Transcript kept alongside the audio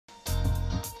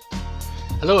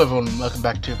Hello everyone, welcome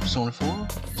back to Persona 4.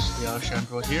 This is the Irish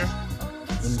Android here.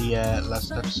 In the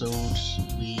last episode,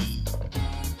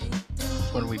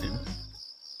 what did we do?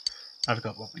 I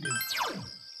forgot what we did.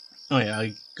 Oh yeah,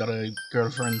 I got a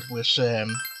girlfriend with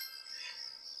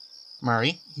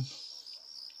Marnie.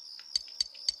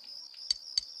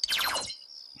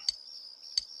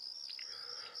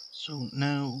 So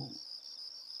now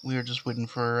we're just waiting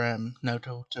for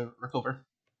Naoto to recover.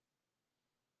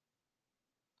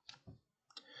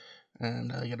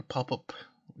 And I get a pop-up,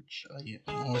 which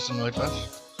I'm always annoyed about.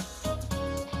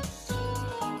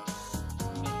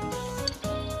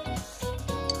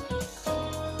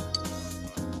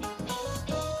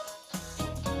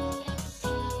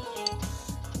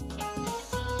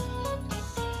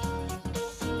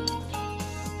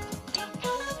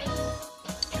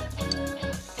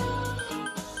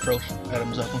 Throat,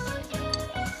 Adam's open.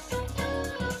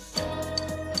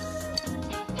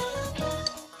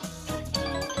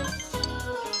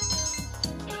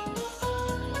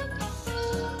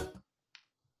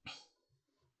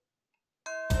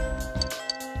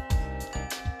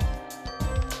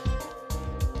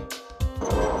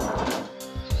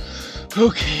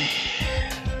 Okay.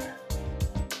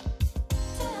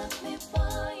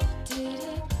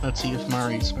 Let's see if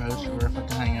Marnie's about or if I can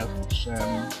hang out with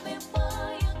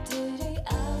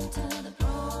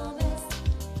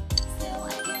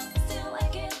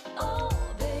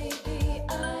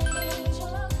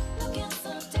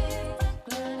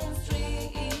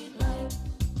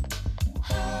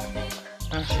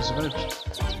she's about.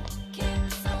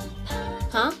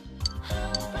 Huh?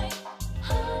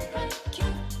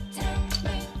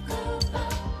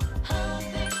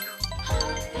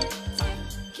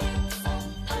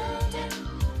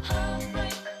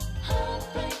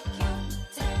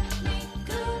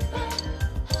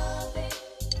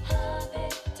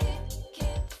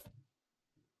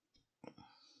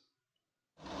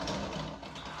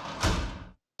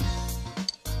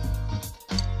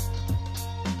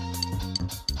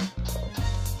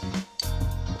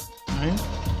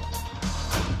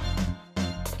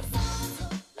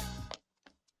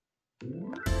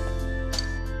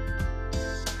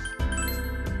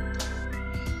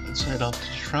 Let's head off to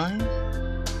the shrine.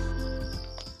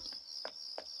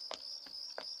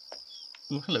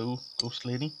 Oh, hello, ghost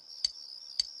lady.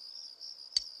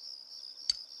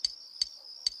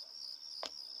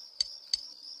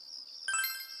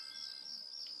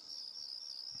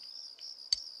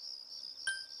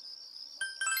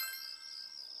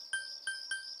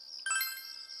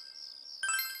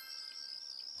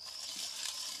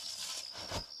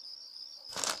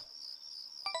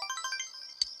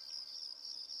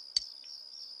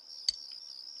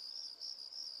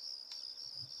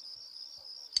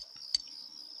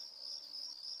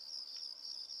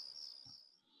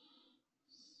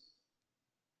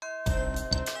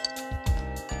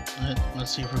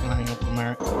 Let's see if we're gonna hang up with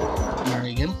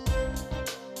Marnie again.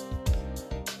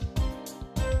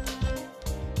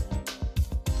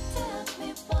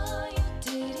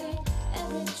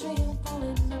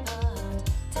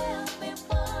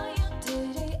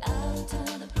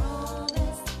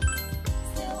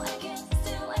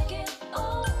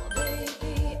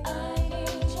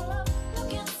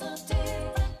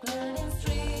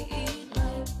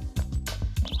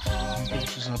 Okay,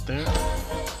 she's not there.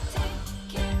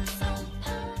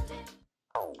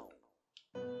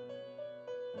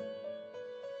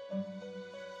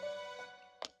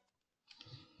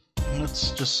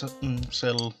 Let's just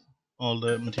sell all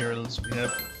the materials we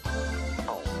have.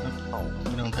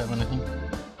 We don't have anything.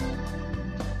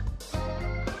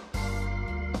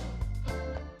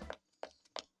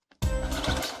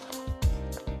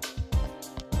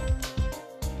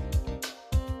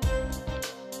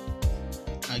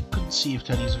 I couldn't see if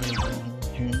Teddy's available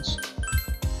in tunes.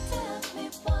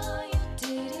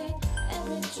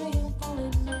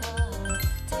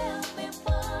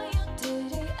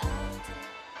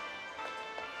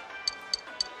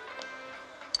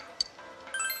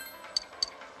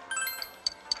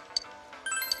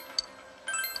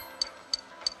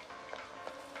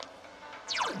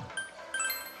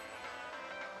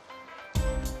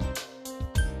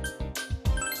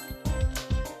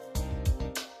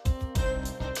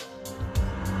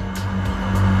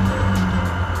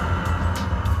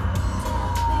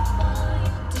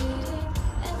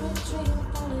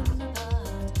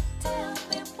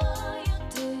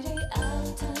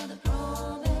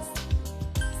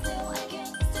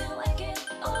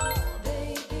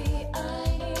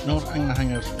 No, I'm gonna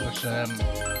hang out with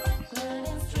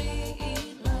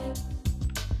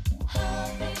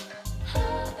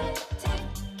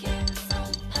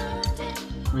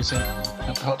we say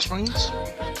at the hot springs.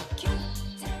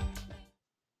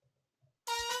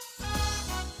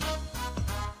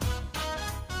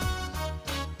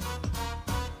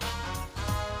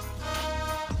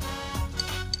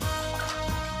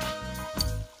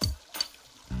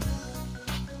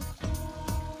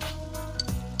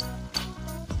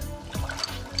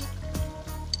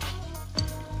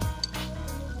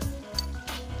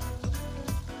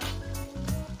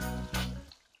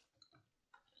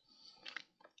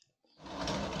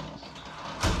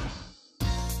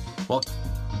 Well,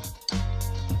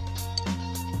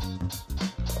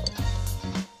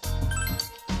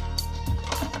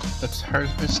 let's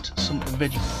harvest some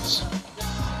veggies.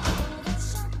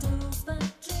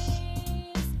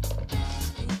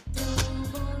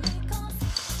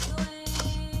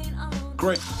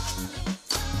 great.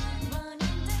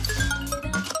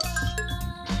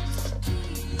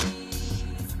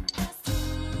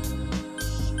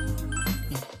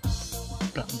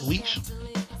 Plant the wheat.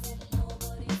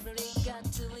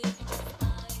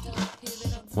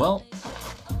 Well,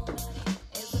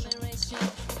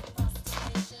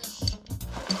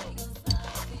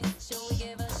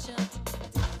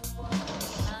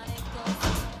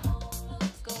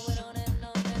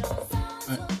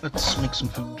 Let's make some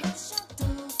food.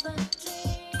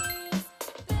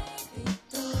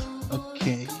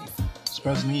 Okay.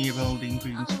 Surprisingly, you have all the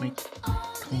ingredients to make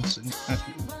constant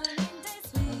happy.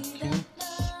 Okay.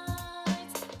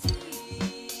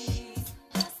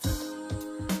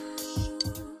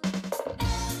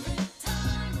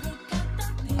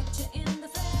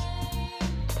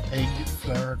 Egg,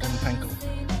 flour, then panko.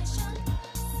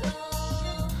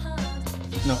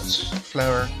 No, it's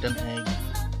flour, then egg,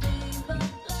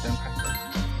 then panko.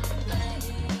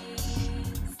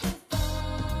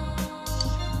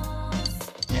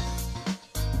 Yeah.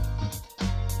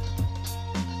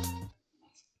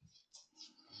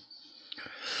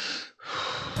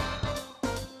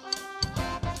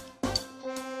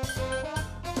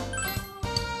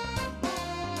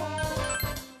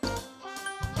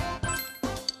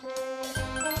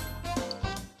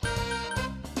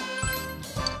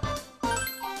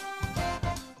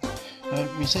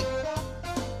 Let me see.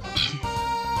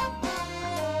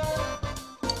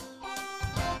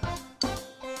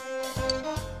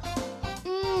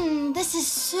 This is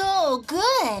so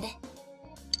good.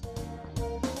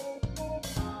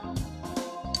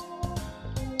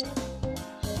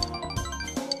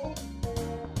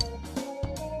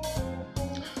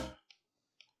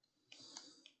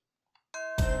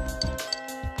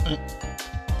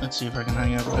 Let's see if I can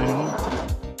hang out right anymore.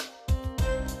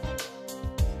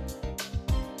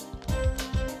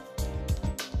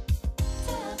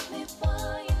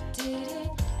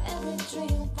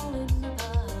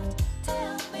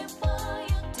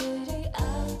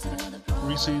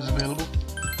 Reese is available.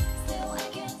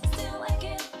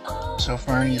 So if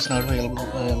Marnie is not available,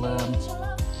 I'll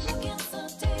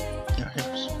yeah,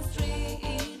 hips.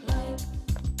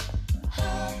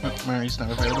 No, Marnie's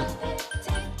not available.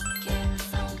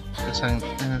 Let's hang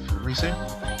for Reese.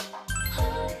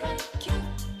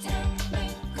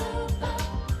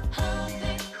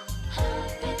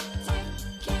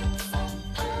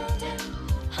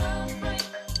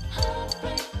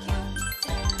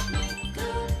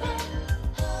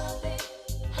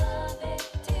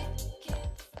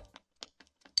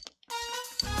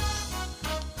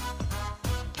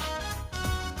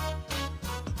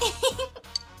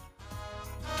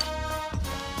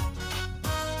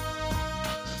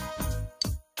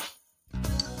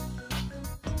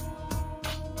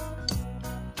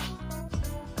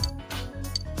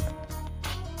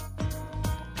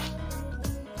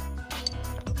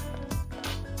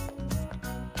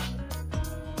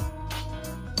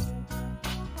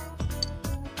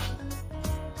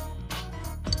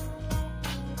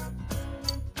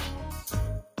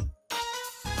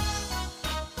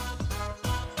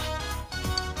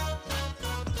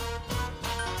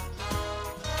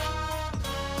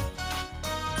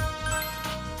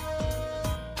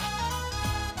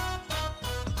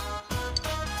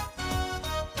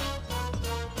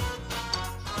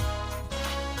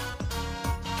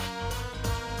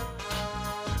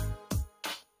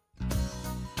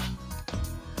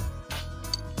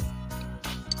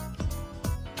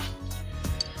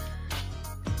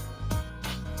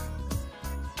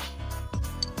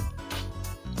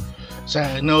 So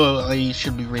I know I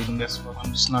should be reading this, but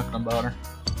I'm just not gonna bother.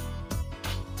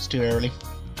 It's too early.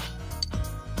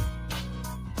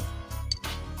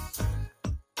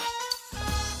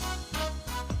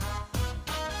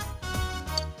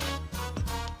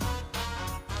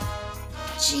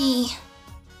 Gee.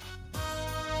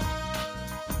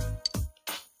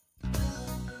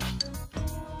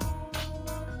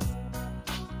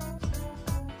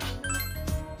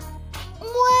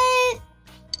 What?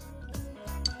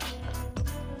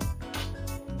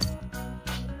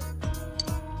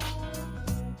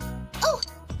 Oh.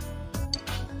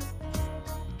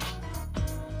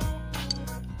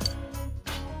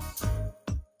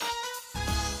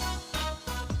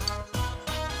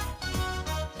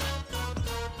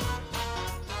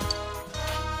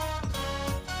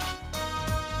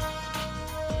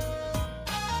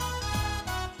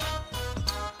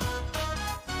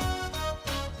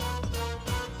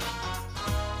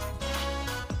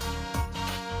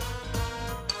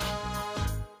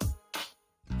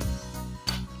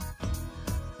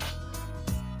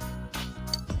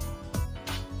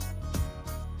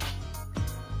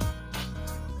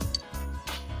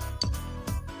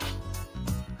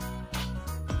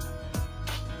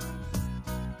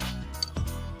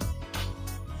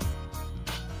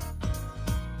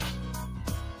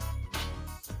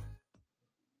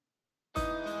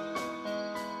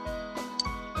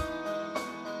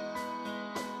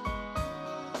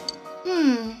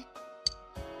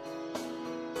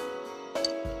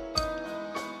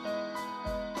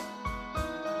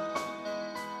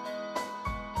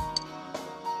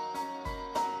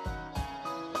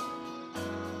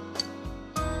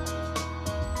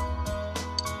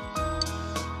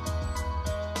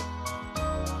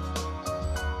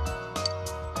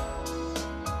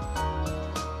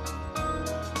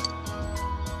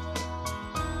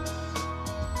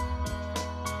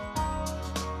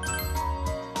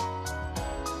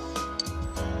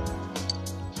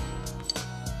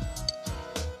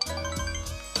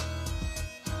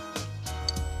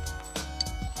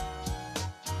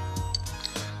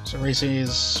 So Racy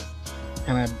is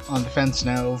kind of on the fence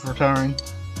now of retiring.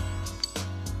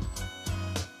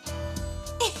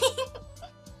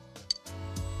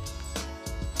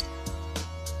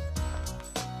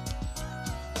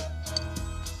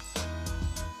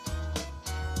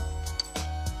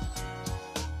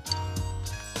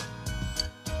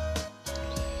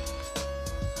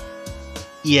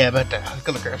 Yeah, but I've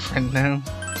got a girlfriend now.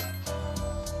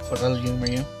 But I'll humor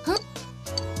you. Huh?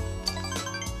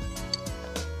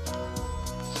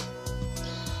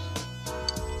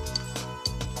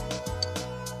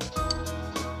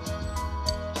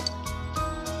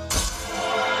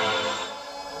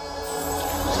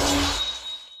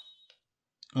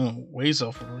 Oh, ways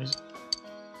off. What is it?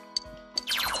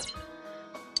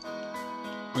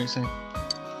 What do you say?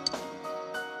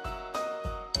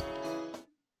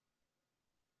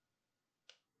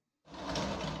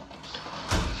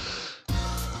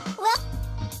 Well,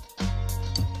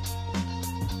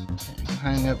 Okay, I can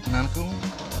hang out with Naoto,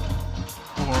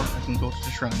 or I can go to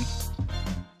the shrine.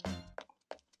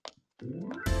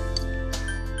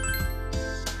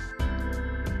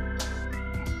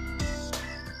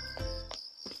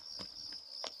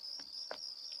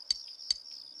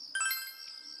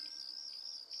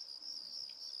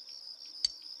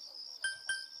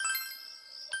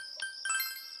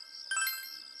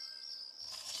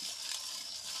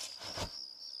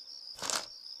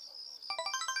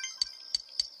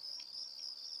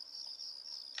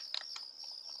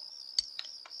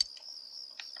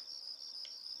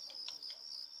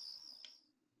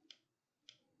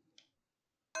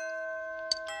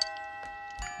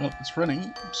 Well, it's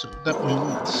running, so that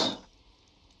means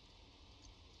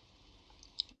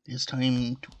it's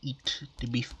time to eat the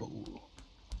beef bowl.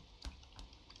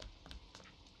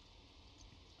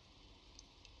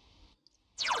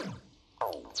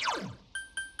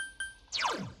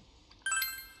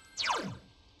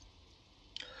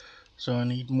 So I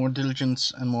need more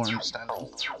diligence and more understanding.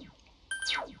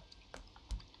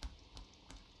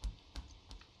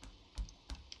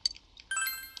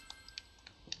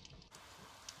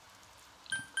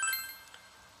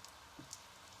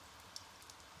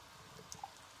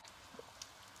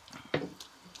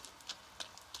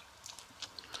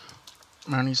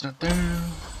 Marnie's not there.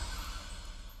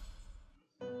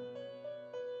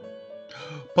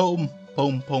 Poem,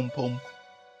 poem, poem, poem.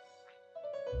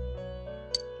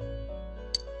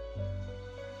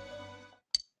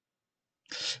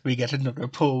 We get another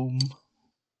poem.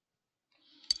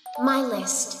 My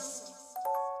list.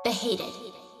 The hated.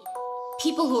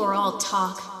 People who are all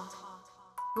talk.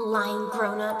 Lying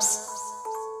grown-ups.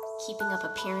 Keeping up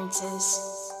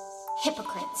appearances.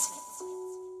 Hypocrites.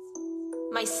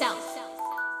 Myself.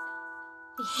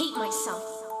 I hate myself.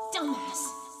 Dumbass.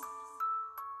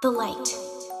 The light.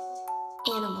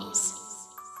 Animals.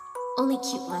 Only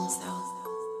cute ones, though.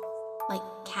 Like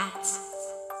cats.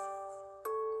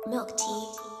 Milk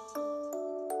tea.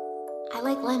 I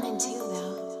like lemon too,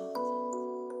 though.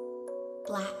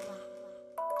 Black,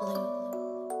 blue,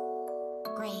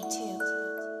 gray too.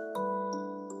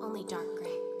 Only dark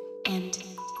gray. And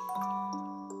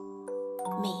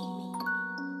me.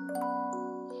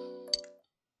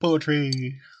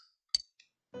 Poetry.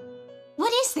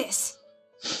 What is this?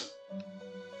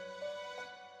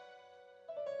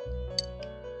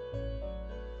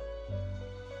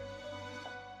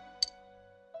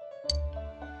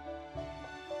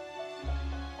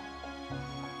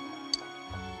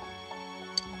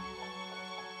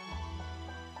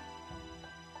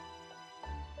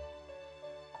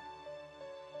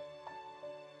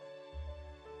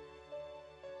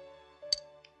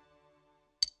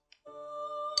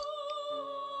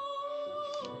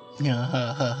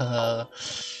 Yeah.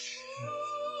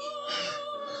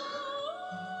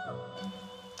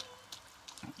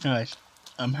 Alright,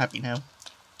 I'm happy now.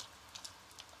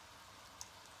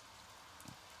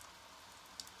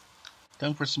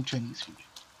 Time for some Chinese food.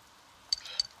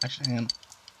 Actually, hang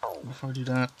on. Before I do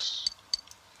that,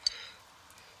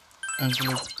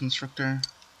 envelope constructor.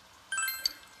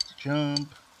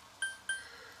 Jump.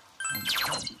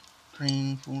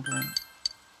 Green folder.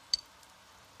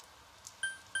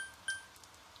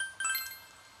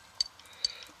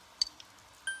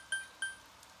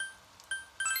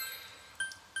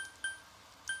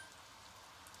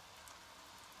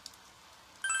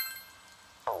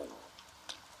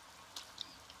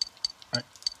 Right.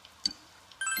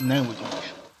 Now we can.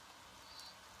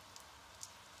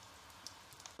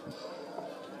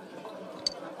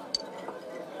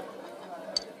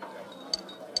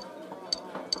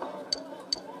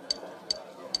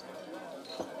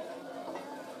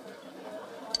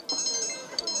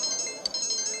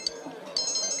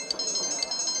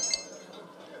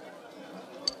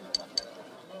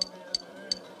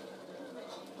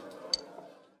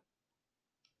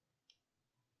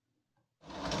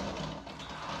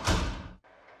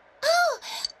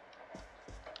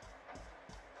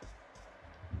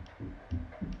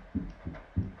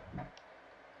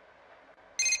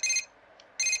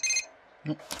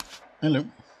 Oh, hello.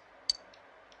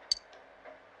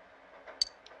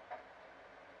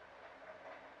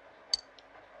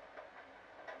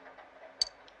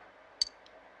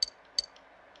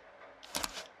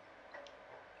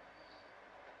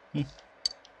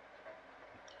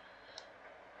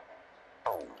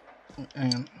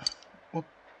 And up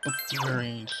the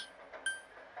varied.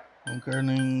 Home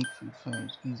gardening, food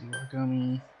farms, easy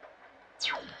origami.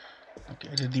 Okay,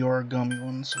 I did the origami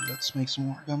one, so let's make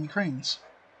some origami cranes.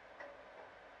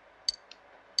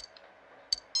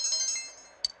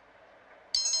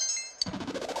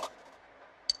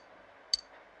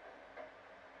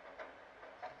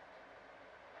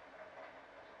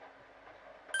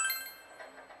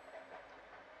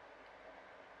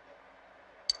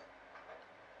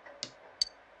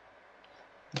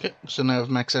 Okay, so now I've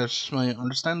maxed out my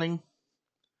understanding.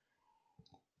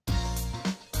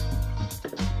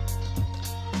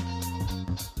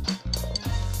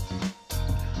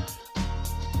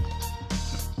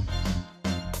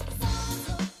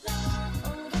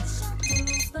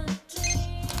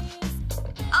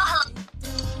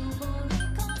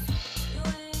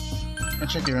 I'll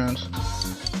check you around.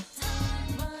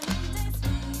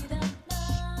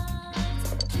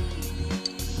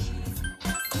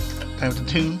 Time to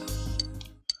tune.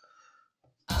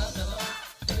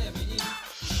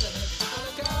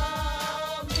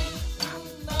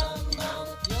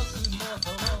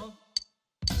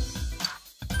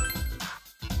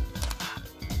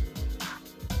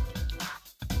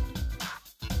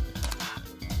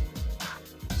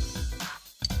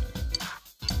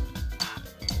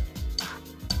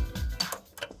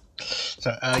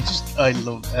 So I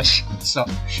love that. Stop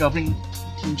shopping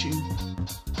teaching.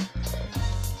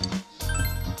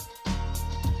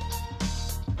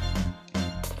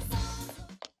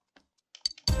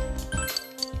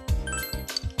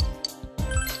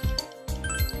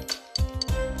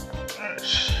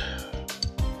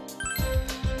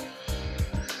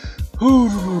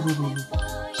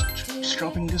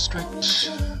 Shopping district.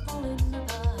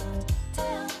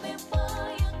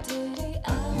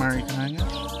 Marnie can hang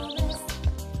out.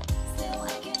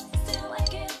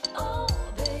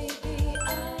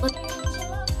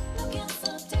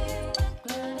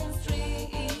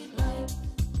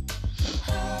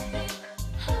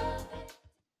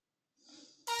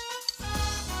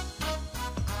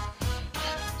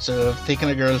 So I've taken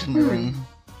a girl from the room.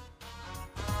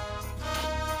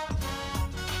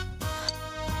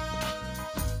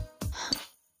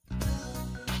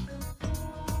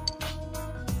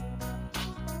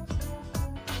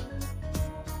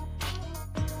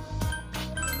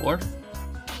 Bored?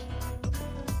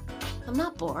 I'm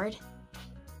not bored.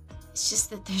 It's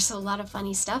just that there's a lot of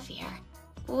funny stuff here.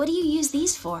 What do you use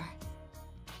these for?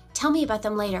 Tell me about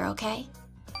them later, okay?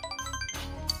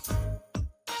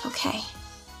 Okay,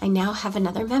 I now have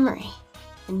another memory.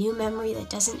 A new memory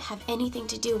that doesn't have anything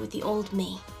to do with the old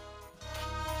me.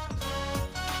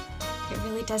 It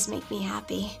really does make me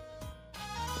happy.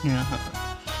 Yeah.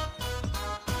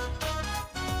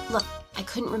 Look, I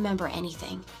couldn't remember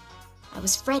anything. I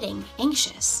was fretting,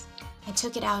 anxious. I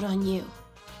took it out on you.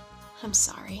 I'm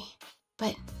sorry,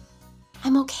 but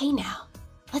I'm okay now.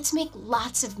 Let's make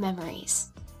lots of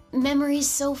memories. Memories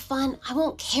so fun, I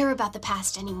won't care about the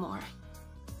past anymore.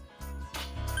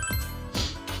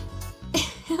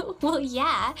 Well,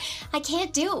 yeah, I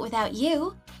can't do it without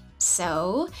you.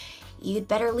 So, you'd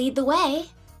better lead the way.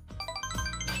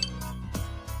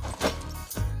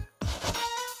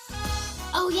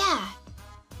 Oh yeah,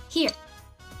 here.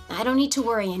 I don't need to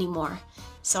worry anymore,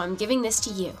 so I'm giving this to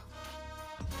you.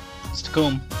 It's to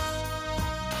come.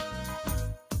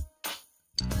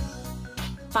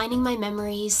 Finding my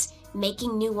memories,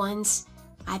 making new ones.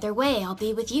 Either way, I'll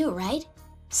be with you, right?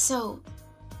 So,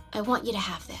 I want you to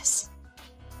have this.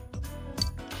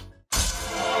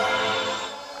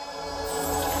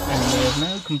 And we have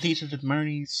now completed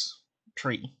Marnie's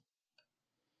tree.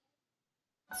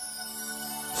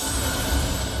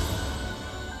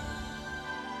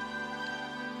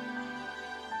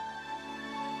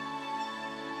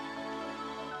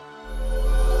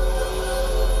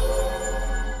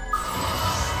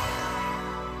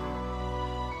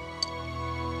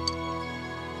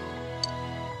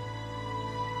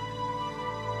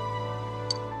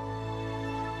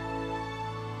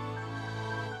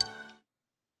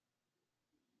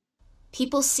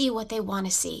 People see what they want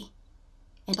to see.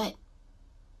 But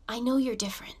I know you're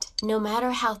different. No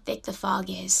matter how thick the fog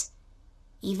is,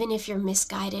 even if you're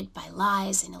misguided by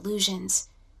lies and illusions,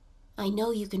 I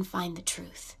know you can find the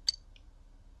truth.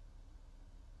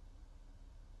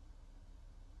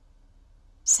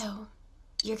 So,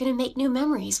 you're gonna make new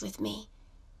memories with me.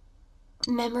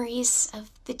 Memories of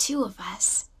the two of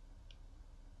us.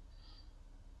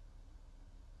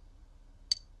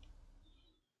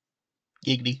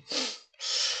 Giggity.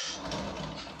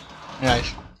 Right.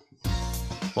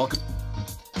 Welcome.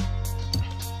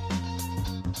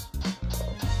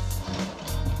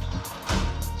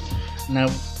 Now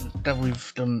that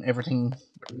we've done everything,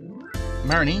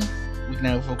 Marnie, we can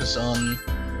now focus on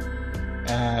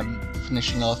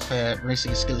finishing off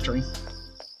racing a skill tree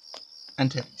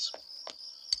and Teddy's.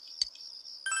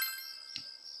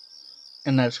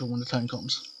 And now to when the time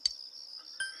comes.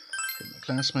 Get my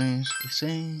classmate, we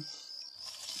say.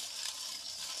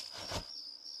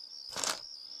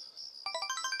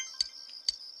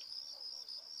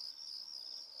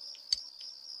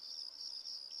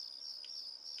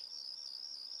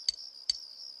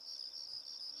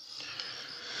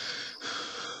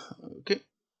 Okay.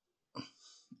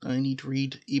 I need to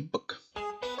read ebook.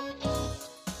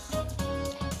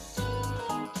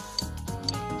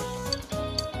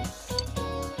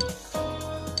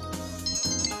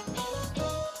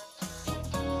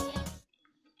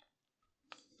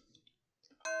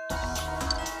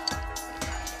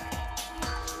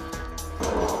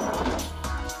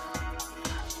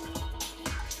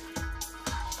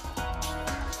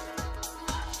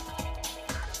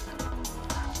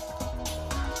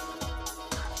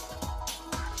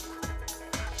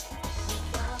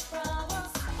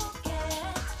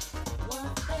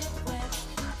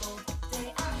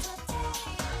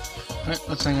 Right,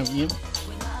 let's hang out with you.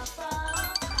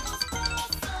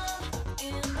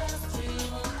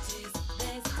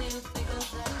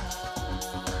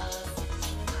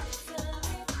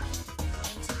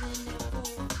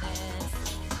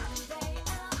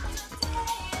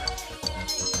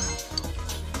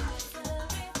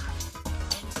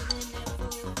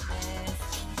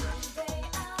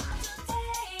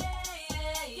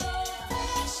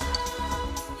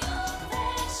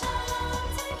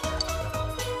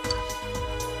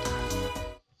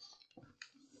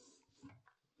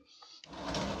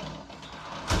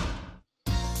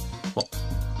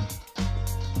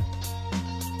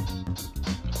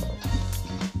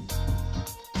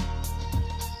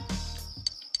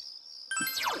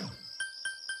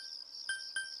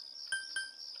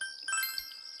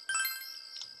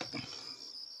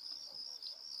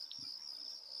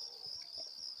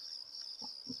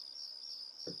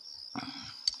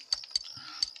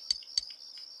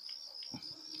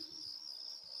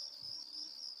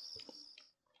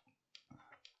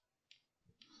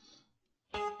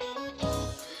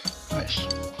 Right.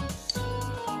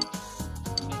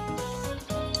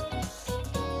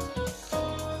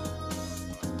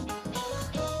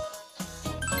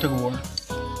 Tug of war.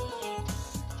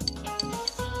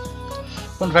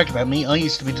 Fun fact about me, I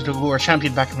used to be the tug of war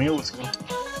champion back in my old school.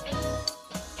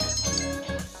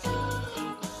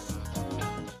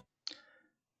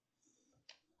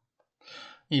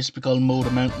 I used to be called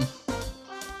Moda Mountain.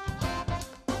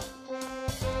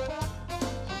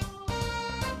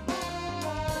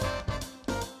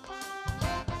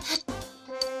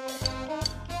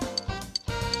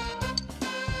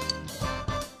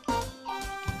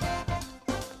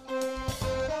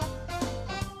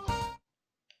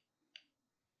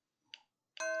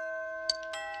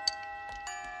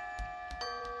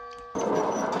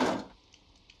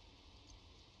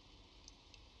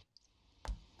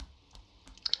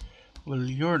 Well,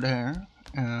 you're there.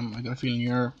 I got a feeling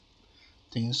your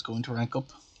thing is going to rank up.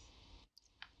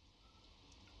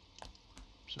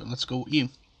 So let's go with you.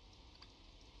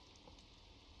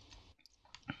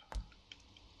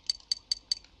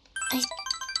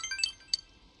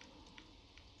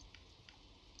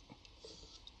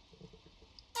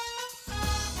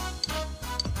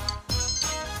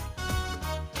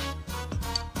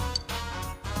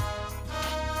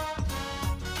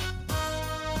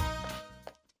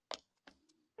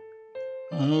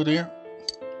 Oh dear.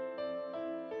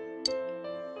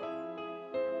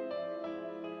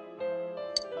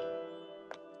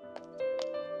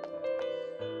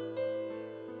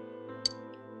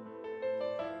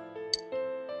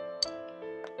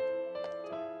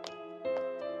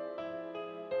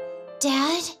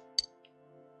 Dad?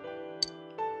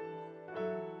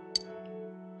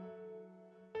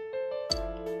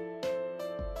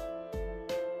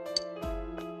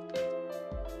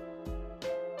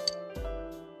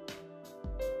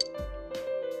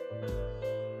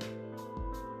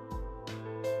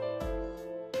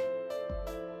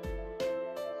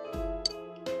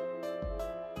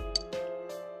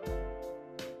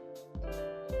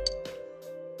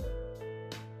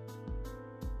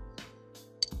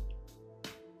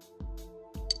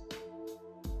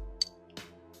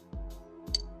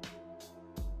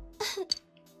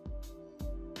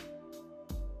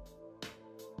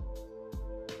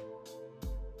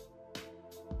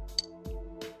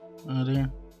 Oh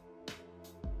dear.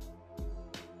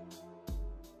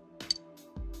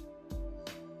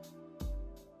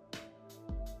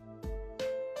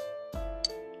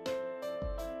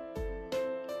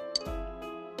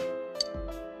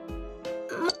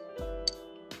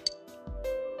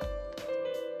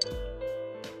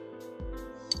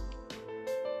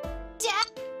 Dad?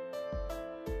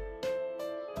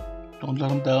 Don't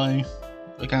let him die.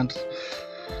 I can't.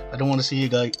 I don't want to see a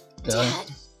guy die. Dad?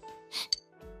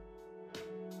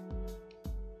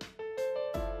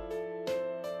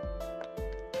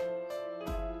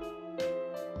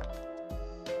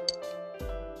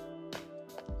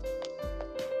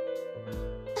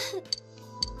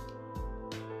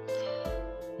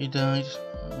 He died.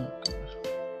 Oh, God.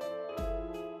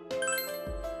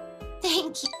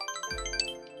 Thank you.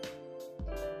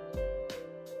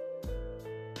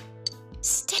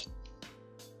 Stay.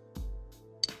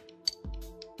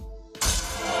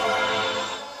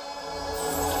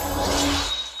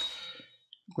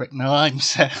 Great, now I'm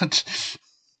sad.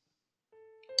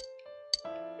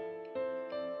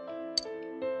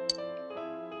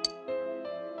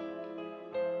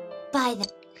 Bye then.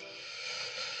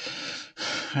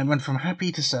 I went from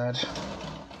happy to sad.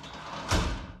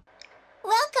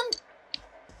 Welcome.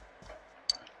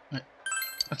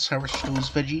 Let's harvest those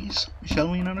veggies,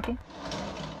 shall we, Naoto?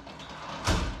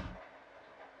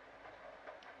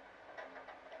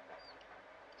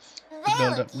 Look at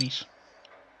all that wheat.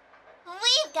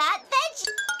 We've got veggies.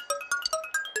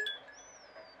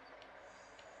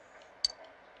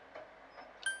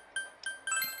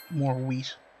 More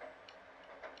wheat.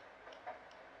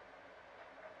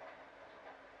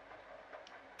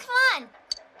 Come on.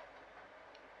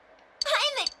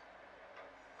 I'm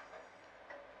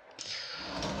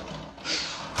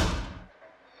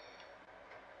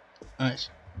Nice.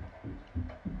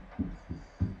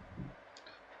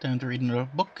 Time to read another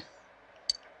book.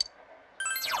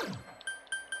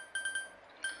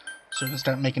 So we can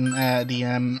start making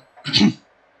the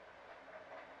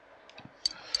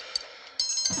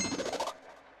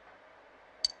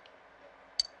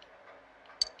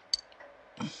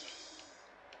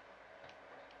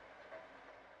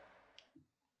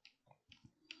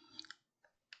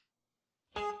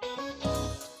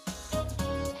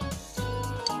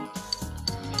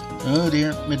oh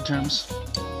dear, midterms.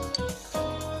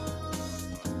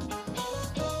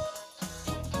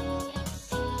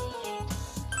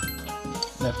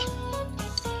 Left.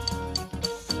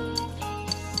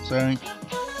 Sorry.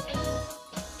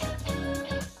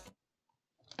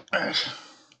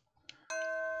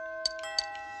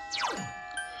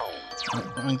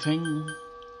 Wrong thing.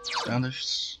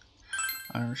 Standish.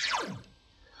 Irish.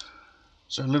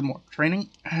 So a little more training,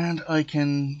 and I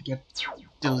can get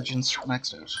diligence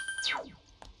maxed out.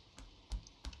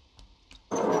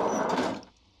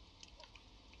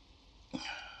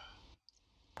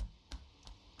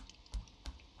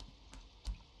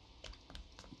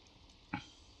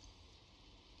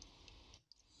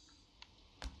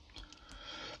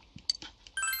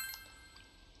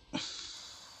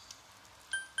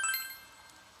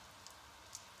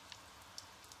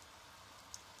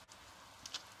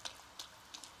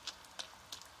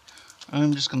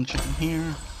 I'm just gonna check in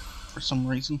here for some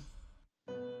reason.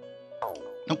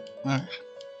 Nope, alright.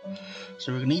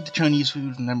 So we're gonna eat the Chinese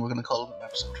food and then we're gonna call it an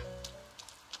episode.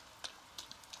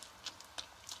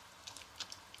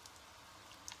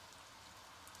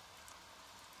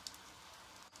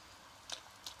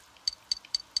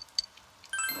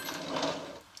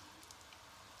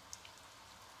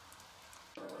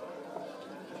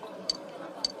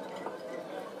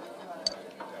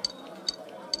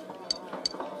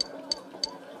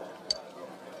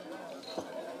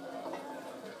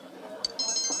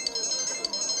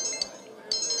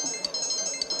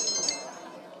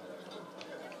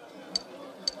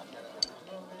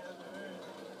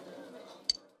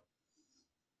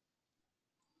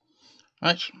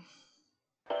 Right.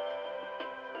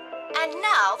 And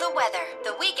now the weather.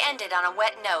 The week ended on a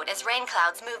wet note as rain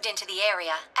clouds moved into the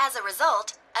area. As a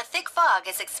result, a thick fog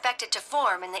is expected to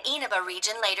form in the Inaba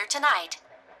region later tonight.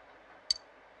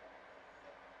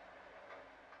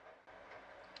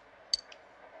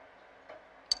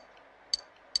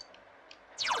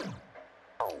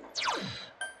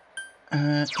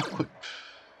 Equip.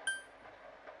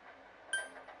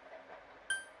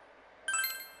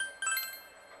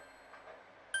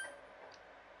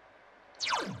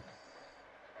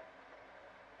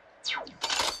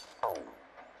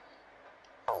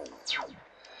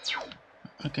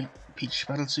 Okay, Peach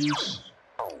battle suit.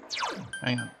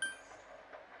 Hang on.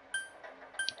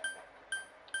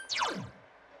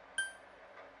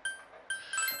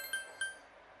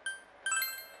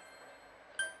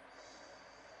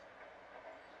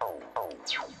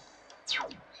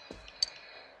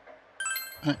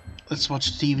 Alright, let's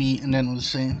watch TV and then we'll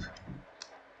save.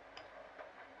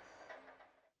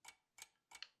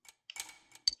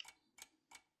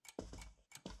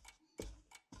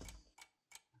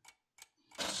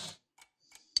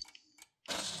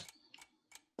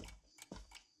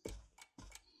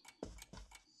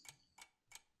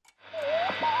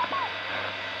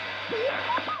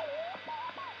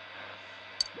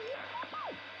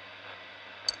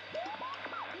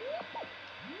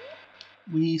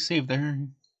 We saved there.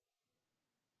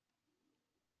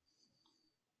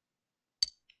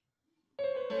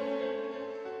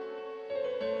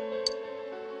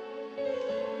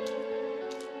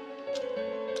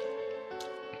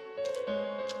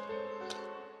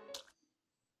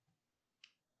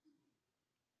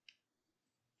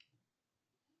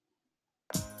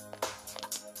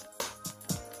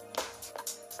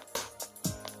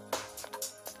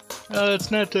 It's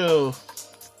Naoto.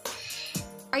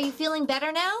 Are you feeling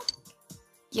better now?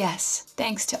 Yes,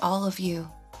 thanks to all of you.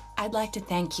 I'd like to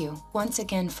thank you once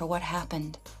again for what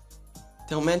happened.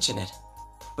 Don't mention it.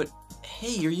 But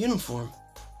hey, your uniform.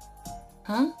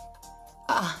 Huh?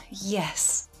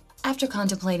 Yes. After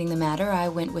contemplating the matter, I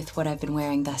went with what I've been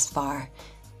wearing thus far.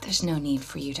 There's no need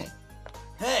for you to...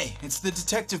 Hey, it's the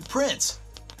Detective Prince.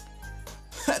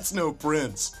 That's no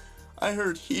prince. I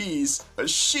heard he's a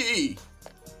she.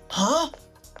 Huh?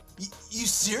 You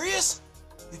serious?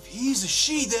 If he's a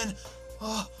she, then...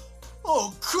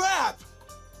 oh, crap!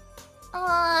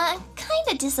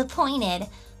 Kinda disappointed.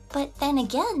 But then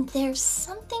again, there's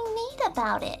something neat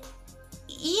about it.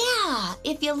 Yeah,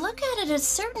 if you look at it a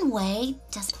certain way,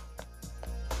 does...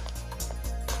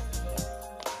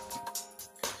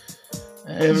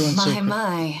 Everyone's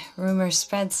My, rumors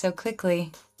spread so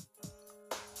quickly.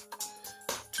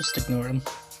 Just ignore them.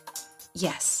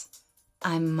 Yes,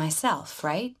 I'm myself,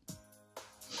 right?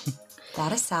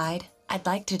 That aside, I'd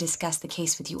like to discuss the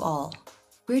case with you all.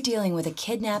 We're dealing with a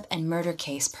kidnap and murder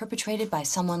case perpetrated by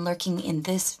someone lurking in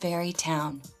this very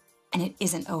town. And it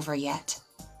isn't over yet.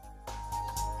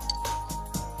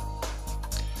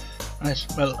 Right,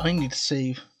 well, I need to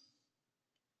save.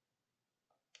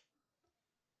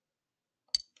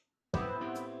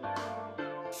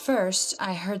 First,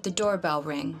 I heard the doorbell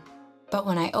ring. But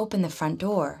when I opened the front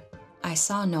door, I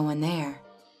saw no one there.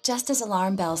 Just as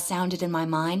alarm bells sounded in my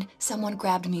mind, someone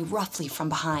grabbed me roughly from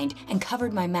behind and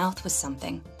covered my mouth with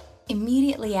something.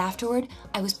 Immediately afterward,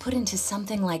 I was put into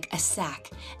something like a sack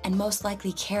and most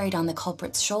likely carried on the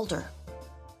culprit's shoulder.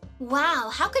 Wow,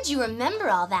 how could you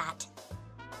remember all that?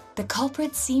 The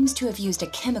culprit seems to have used a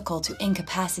chemical to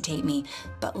incapacitate me,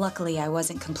 but luckily I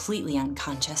wasn't completely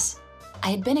unconscious.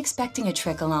 I had been expecting a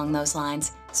trick along those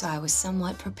lines, so I was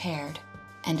somewhat prepared.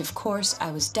 And of course,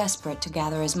 I was desperate to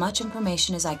gather as much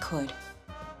information as I could.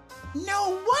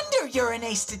 No wonder you're an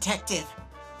ace detective!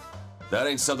 That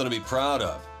ain't something to be proud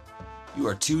of. You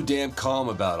are too damn calm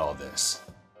about all this.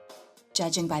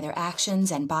 Judging by their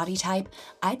actions and body type,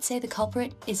 I'd say the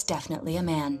culprit is definitely a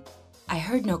man. I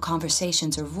heard no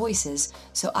conversations or voices,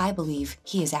 so I believe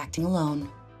he is acting alone.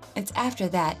 It's after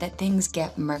that that things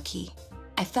get murky.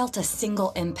 I felt a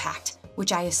single impact,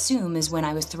 which I assume is when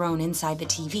I was thrown inside the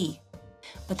TV.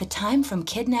 But the time from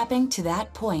kidnapping to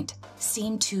that point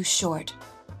seemed too short.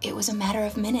 It was a matter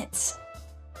of minutes.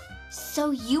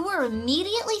 So you were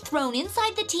immediately thrown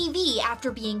inside the TV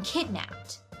after being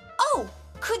kidnapped. Oh,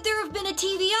 could there have been a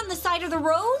TV on the side of the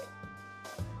road?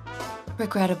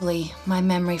 Regrettably, my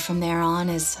memory from there on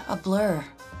is a blur.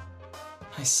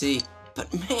 I see.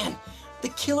 But man, the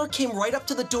killer came right up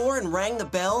to the door and rang the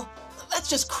bell? That's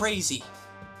just crazy.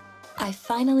 I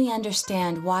finally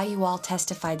understand why you all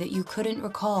testified that you couldn't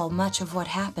recall much of what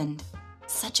happened.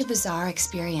 Such a bizarre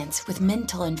experience with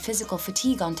mental and physical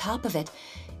fatigue on top of it.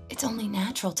 It's only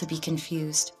natural to be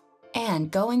confused.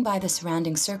 And going by the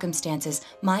surrounding circumstances,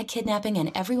 my kidnapping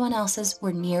and everyone else's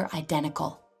were near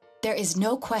identical. There is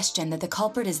no question that the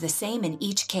culprit is the same in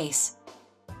each case.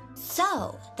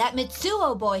 So, that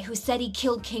Mitsuo boy who said he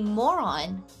killed King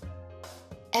Moron.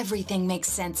 Everything makes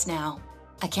sense now.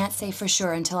 I can't say for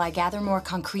sure until I gather more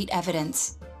concrete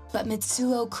evidence. But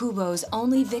Mitsuo Kubo's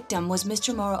only victim was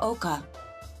Mr. Muraoka.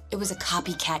 It was a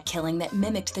copycat killing that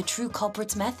mimicked the true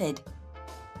culprit's method.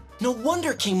 No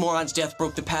wonder King Moron's death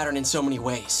broke the pattern in so many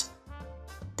ways.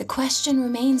 The question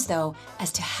remains, though,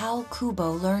 as to how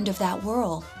Kubo learned of that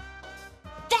world.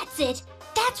 That's it!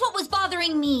 That's what was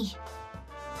bothering me!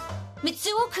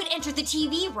 Mitsuo could enter the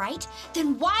TV, right?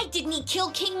 Then why didn't he kill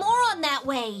King Moron that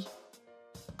way?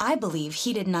 I believe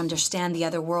he didn't understand the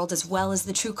other world as well as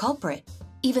the true culprit.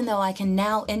 Even though I can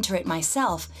now enter it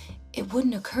myself, it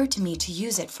wouldn't occur to me to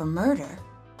use it for murder.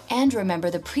 And remember,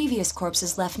 the previous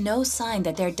corpses left no sign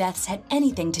that their deaths had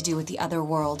anything to do with the other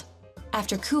world.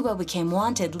 After Kubo became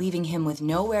wanted, leaving him with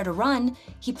nowhere to run,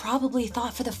 he probably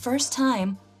thought for the first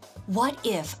time, what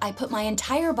if I put my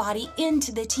entire body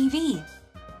into the TV?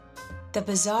 The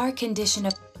bizarre condition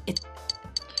of it,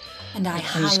 and I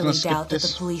highly doubt that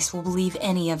the police will believe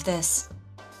any of this.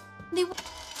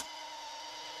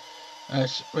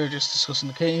 We're just discussing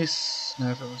the case. Now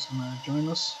everyone's gonna join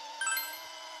us.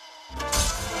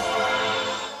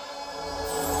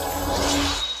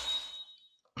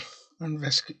 Our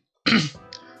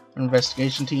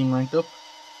investigation team ranked up.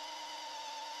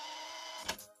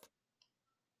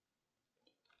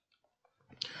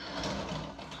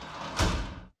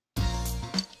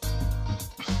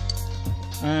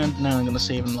 And now I'm going to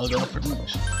save and log out for the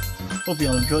night. Hope you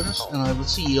all enjoyed it, and I will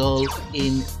see you all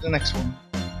in the next one.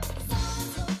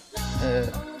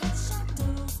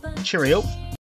 Cheerio.